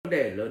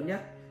đề lớn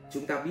nhất,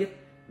 chúng ta biết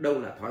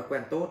đâu là thói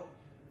quen tốt,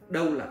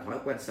 đâu là thói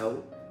quen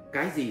xấu.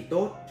 Cái gì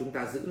tốt chúng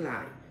ta giữ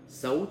lại,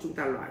 xấu chúng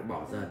ta loại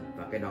bỏ dần,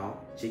 và cái đó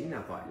chính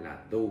là gọi là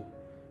tu.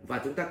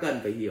 Và chúng ta cần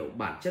phải hiểu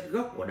bản chất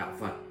gốc của đạo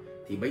Phật,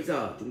 thì bây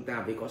giờ chúng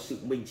ta mới có sự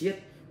minh triết,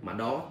 mà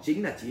đó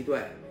chính là trí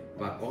tuệ.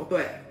 Và có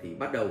tuệ thì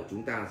bắt đầu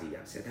chúng ta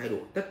sẽ thay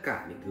đổi tất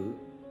cả những thứ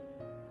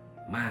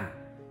mà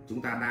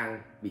chúng ta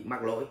đang bị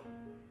mắc lỗi.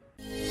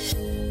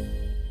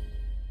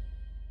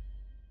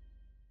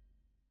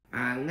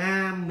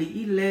 Nga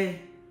Mỹ Lê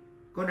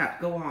có đặt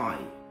câu hỏi: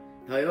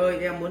 thầy ơi,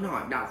 em muốn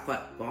hỏi đạo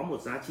Phật có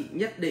một giá trị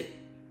nhất định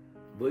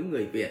với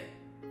người Việt,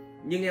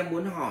 nhưng em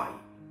muốn hỏi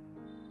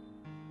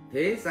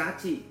thế giá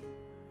trị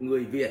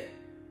người Việt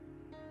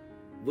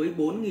với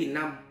 4.000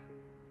 năm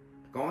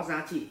có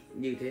giá trị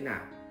như thế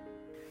nào?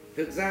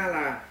 Thực ra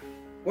là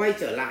quay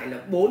trở lại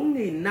là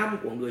 4.000 năm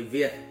của người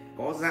Việt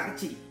có giá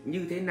trị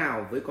như thế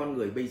nào với con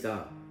người bây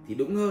giờ, thì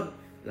đúng hơn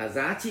là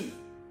giá trị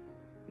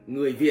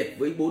người Việt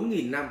với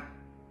 4.000 năm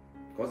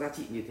có giá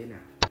trị như thế nào.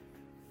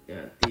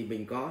 Thì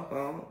mình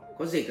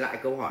có dịch lại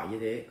câu hỏi như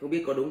thế, không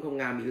biết có đúng không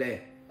Nga Mỹ Lê?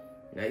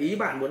 Ý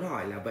bạn muốn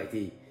hỏi là vậy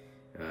thì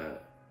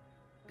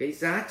cái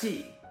giá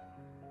trị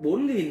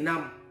 4.000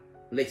 năm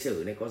lịch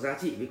sử này có giá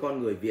trị với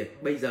con người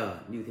Việt bây giờ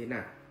như thế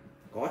nào?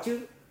 Có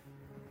chứ.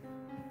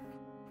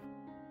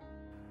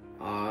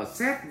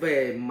 Xét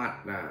về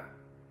mặt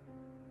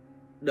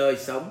đời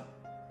sống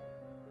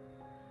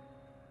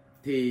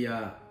thì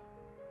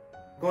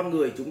con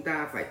người chúng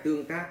ta phải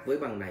tương tác với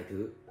bằng này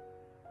thứ.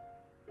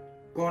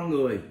 Con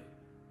người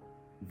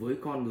với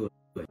con người,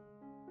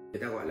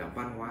 người ta gọi là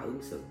văn hóa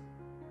ứng xử.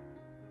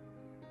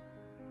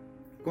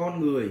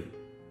 Con người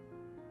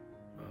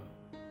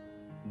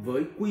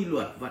với quy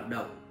luật vận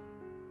động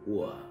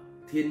của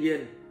thiên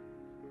nhiên,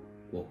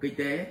 của kinh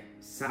tế,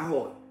 xã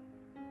hội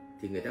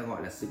thì người ta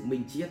gọi là sự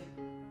minh triết,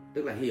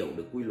 tức là hiểu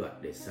được quy luật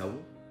để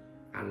sống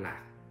an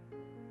lạc.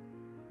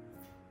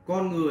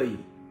 Con người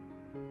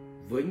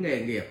với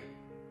nghề nghiệp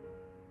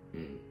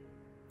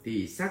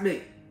thì xác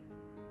định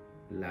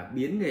là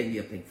biến nghề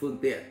nghiệp thành phương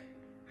tiện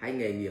hay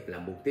nghề nghiệp là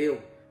mục tiêu,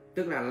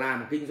 tức là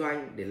làm kinh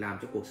doanh để làm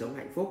cho cuộc sống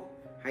hạnh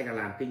phúc, hay là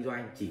làm kinh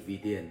doanh chỉ vì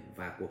tiền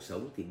và cuộc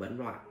sống thì bấn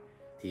loạn,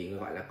 thì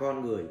gọi là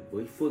con người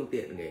với phương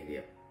tiện nghề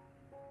nghiệp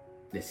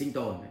để sinh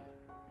tồn.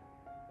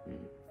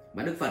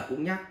 Mà Đức Phật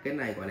cũng nhắc cái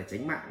này gọi là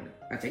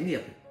chánh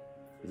nghiệp.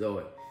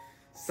 Rồi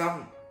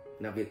xong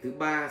là việc thứ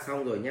ba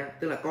xong rồi nhá,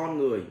 tức là con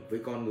người với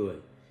con người,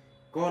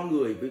 con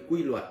người với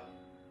quy luật,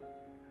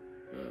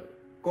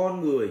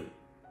 con người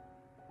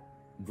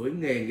với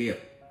nghề nghiệp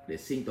để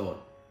sinh tồn,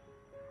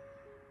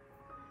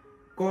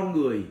 con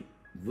người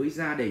với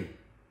gia đình,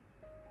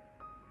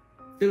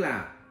 tức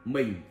là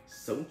mình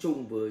sống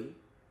chung với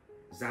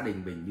gia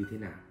đình mình như thế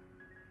nào.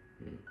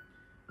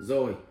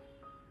 Rồi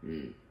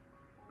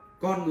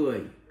con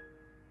người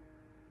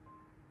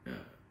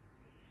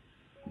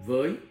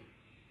với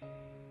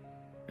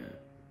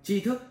tri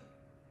thức,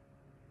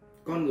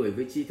 con người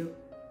với tri thức,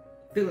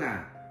 tức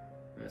là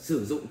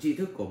sử dụng tri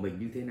thức của mình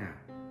như thế nào.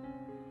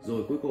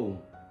 Rồi cuối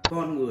cùng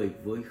con người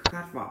với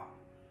khát vọng,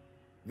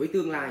 với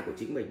tương lai của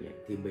chính mình ấy,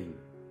 thì mình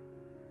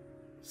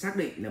xác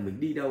định là mình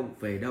đi đâu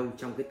về đâu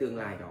trong cái tương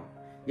lai đó.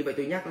 Như vậy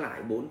tôi nhắc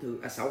lại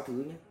 6 thứ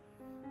nhé.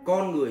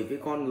 Con người với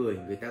con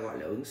người ta gọi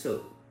là ứng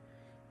xử.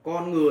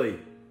 Con người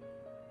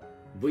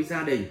với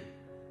gia đình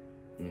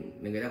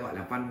người ta gọi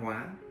là văn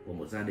hóa của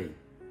một gia đình.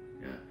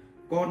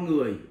 Con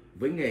người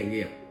với nghề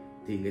nghiệp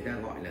thì người ta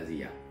gọi là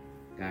gì ạ?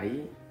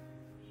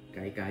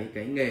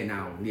 Cái nghề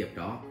nào nghiệp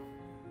đó.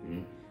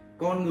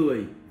 Con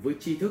người với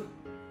tri thức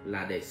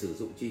là để sử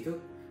dụng tri thức,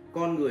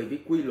 con người với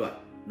quy luật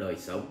đời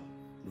sống,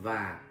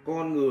 và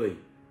con người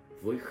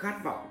với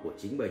khát vọng của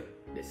chính mình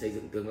để xây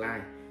dựng tương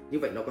lai. Như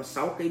vậy nó có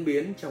 6 cái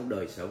biến trong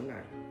đời sống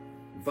này.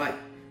 Vậy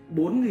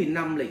 4.000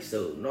 năm lịch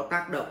sử nó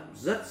tác động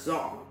rất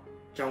rõ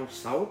trong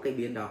 6 cái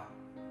biến đó.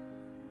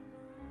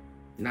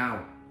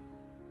 Nào,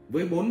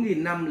 với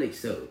 4.000 năm lịch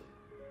sử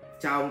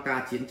cha ông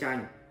ta chiến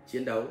tranh,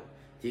 chiến đấu,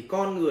 thì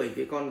con người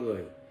với con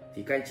người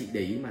thì các anh chị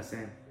để ý mà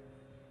xem.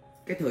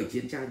 Cái thời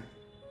chiến tranh,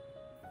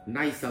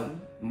 nay sống,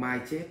 mai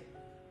chết,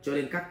 cho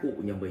nên các cụ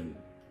nhà mình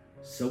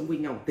sống với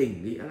nhau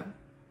tình nghĩa lắm.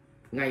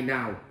 Ngày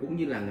nào cũng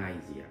như là ngày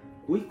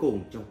cuối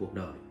cùng trong cuộc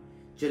đời.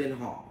 Cho nên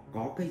họ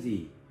có cái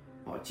gì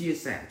họ chia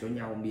sẻ cho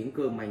nhau miếng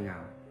cơm manh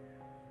áo,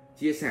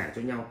 chia sẻ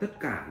cho nhau tất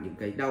cả những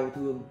cái đau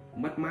thương,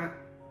 mất mát,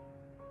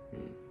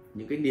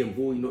 những cái niềm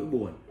vui, nỗi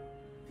buồn.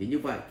 Thì như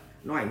vậy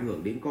nó ảnh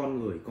hưởng đến con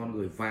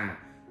người.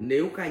 Và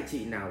nếu các anh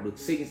chị nào được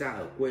sinh ra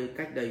ở quê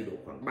cách đây độ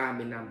khoảng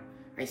 30 năm,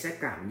 anh sẽ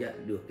cảm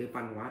nhận được cái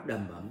văn hóa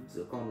đầm ấm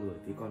giữa con người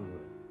với con người.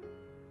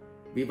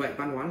 Vì vậy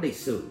văn hóa lịch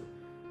sử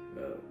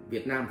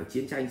Việt Nam phải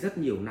chiến tranh rất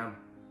nhiều năm,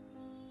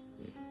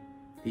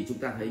 thì chúng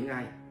ta thấy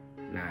ngay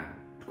là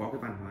có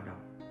cái văn hóa đó.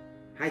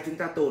 Hay chúng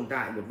ta tồn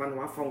tại một văn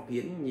hóa phong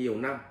kiến nhiều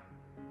năm,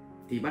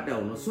 thì bắt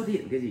đầu nó xuất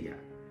hiện cái gì ạ?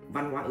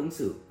 Văn hóa ứng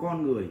xử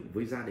con người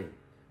với gia đình,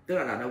 tức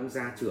là đàn ông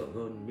gia trưởng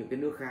hơn những cái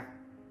nước khác.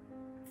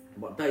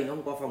 Bọn Tây nó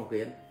không có phong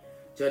kiến,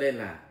 cho nên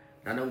là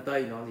đàn ông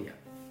Tây nó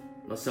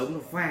nó sống nó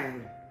pha.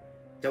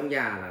 Trong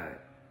nhà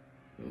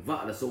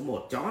Vợ là số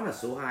 1, chó là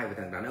số 2 và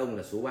thằng đàn ông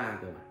là số 3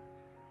 cơ mà.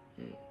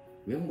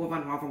 Nếu không có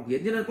văn hóa phong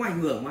kiến, cho nên có ảnh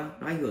hưởng mà,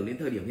 nó ảnh hưởng đến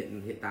thời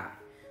điểm hiện tại.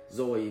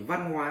 Rồi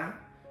văn hóa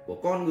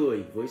của con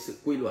người với sự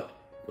quy luật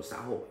của xã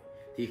hội,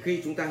 thì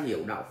khi chúng ta hiểu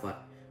đạo Phật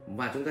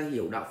và chúng ta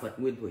hiểu đạo Phật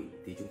nguyên thủy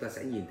thì chúng ta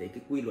sẽ nhìn thấy cái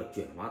quy luật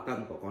chuyển hóa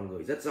tâm của con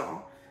người rất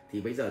rõ.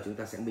 Thì bây giờ chúng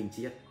ta sẽ minh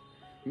triết.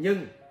 Nhưng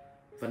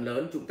phần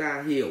lớn chúng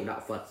ta hiểu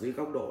đạo Phật dưới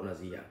góc độ là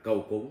gì ạ?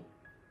 Cầu cúng,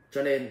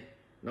 cho nên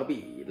nó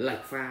bị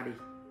lệch pha đi,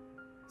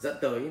 dẫn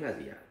tới là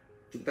gì ạ?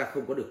 Chúng ta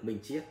không có được minh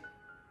triết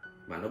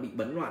và nó bị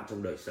bấn loạn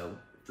trong đời sống.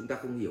 Chúng ta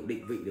không hiểu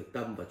định vị được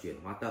tâm và chuyển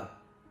hóa tâm.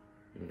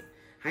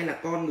 Hay là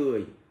con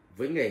người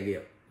với nghề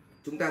nghiệp,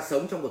 chúng ta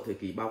sống trong một thời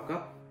kỳ bao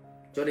cấp,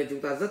 cho nên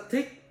chúng ta rất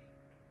thích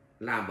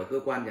làm ở cơ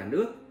quan nhà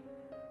nước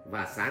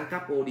và sáng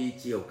cắp ô đi,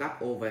 chiều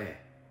cắp ô về,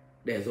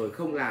 để rồi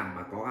không làm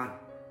mà có ăn,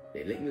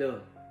 để lĩnh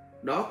lương.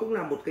 Đó cũng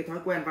là một cái thói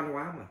quen văn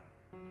hóa mà.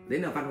 Đấy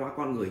là văn hóa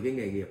con người với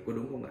nghề nghiệp, có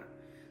đúng không ạ?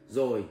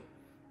 Rồi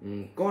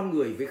con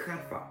người với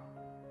khát vọng.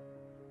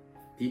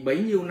 Thì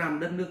bấy nhiêu năm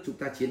đất nước chúng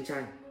ta chiến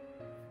tranh,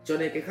 cho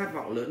nên cái khát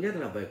vọng lớn nhất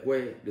là về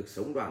quê, được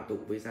sống đoàn tụ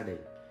với gia đình.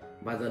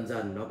 Và dần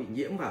dần nó bị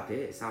nhiễm vào thế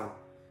hệ sau.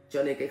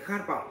 Cho nên cái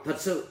khát vọng thật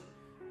sự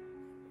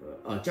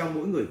ở trong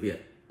mỗi người Việt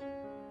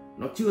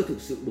nó chưa thực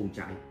sự bùng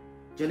cháy.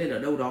 Cho nên ở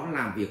đâu đó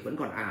làm việc vẫn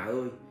còn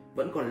ơi,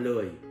 vẫn còn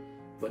lười,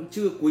 vẫn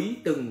chưa quý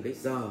từng cái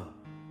giờ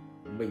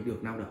mình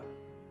được lao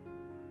động.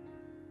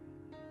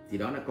 Thì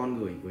đó là con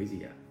người với gì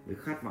ạ? Với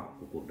khát vọng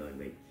của cuộc đời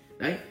mình.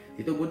 Đấy,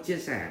 thì tôi muốn chia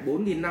sẻ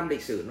 4.000 năm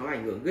lịch sử nó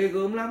ảnh hưởng ghê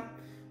gớm lắm.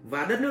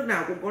 Và đất nước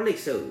nào cũng có lịch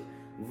sử.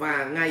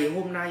 Và ngày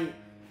hôm nay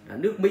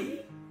nước Mỹ,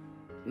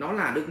 nó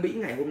là nước Mỹ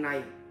ngày hôm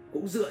nay,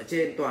 cũng dựa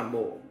trên toàn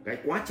bộ cái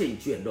quá trình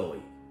chuyển đổi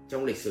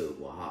trong lịch sử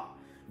của họ.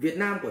 Việt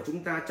Nam của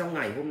chúng ta trong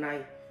ngày hôm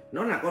nay,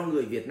 nó là con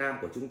người Việt Nam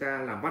của chúng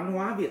ta, là văn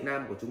hóa Việt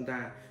Nam của chúng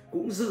ta,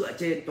 cũng dựa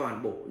trên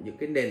toàn bộ những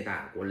cái nền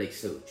tảng của lịch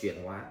sử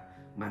chuyển hóa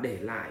mà để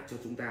lại cho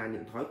chúng ta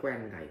những thói quen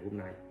ngày hôm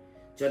nay.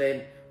 Cho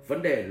nên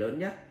vấn đề lớn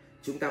nhất,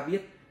 chúng ta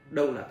biết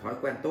đâu là thói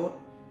quen tốt,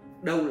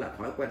 đâu là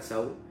thói quen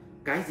xấu.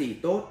 Cái gì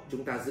tốt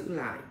chúng ta giữ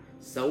lại,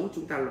 xấu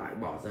chúng ta loại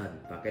bỏ dần,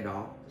 và cái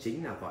đó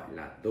chính là gọi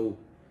là tu.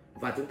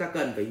 Và chúng ta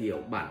cần phải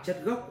hiểu bản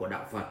chất gốc của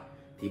đạo Phật,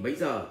 thì bây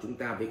giờ chúng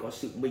ta mới có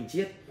sự minh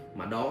triết,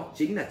 mà đó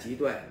chính là trí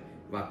tuệ.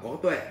 Và có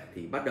tuệ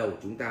thì bắt đầu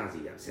chúng ta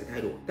sẽ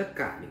thay đổi tất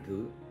cả những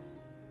thứ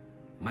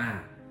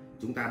mà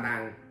chúng ta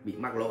đang bị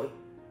mắc lỗi.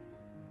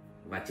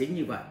 Và chính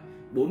như vậy,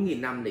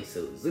 4.000 năm lịch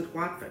sử dứt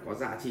khoát phải có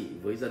giá trị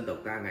với dân tộc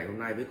ta ngày hôm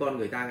nay, với con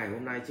người ta ngày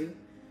hôm nay chứ.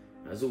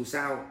 Dù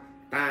sao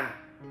ta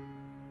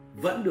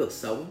vẫn được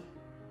sống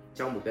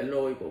trong một cái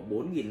lôi của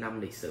 4.000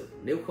 năm lịch sử.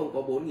 Nếu không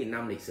có 4.000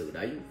 năm lịch sử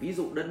đấy, ví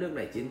dụ đất nước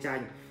này chiến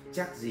tranh,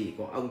 chắc gì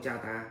có ông cha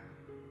ta.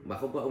 Mà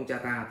không có ông cha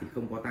ta thì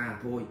không có ta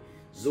thôi.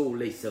 Dù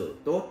lịch sử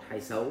tốt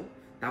hay xấu,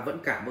 ta vẫn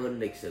cảm ơn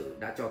lịch sử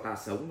đã cho ta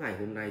sống ngày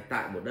hôm nay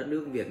tại một đất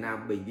nước Việt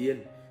Nam bình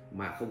yên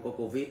mà không có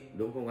Covid,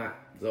 đúng không ạ?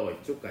 Rồi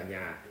chúc cả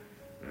nhà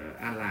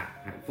an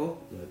lạc, hạnh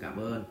phúc, rồi cảm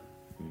ơn.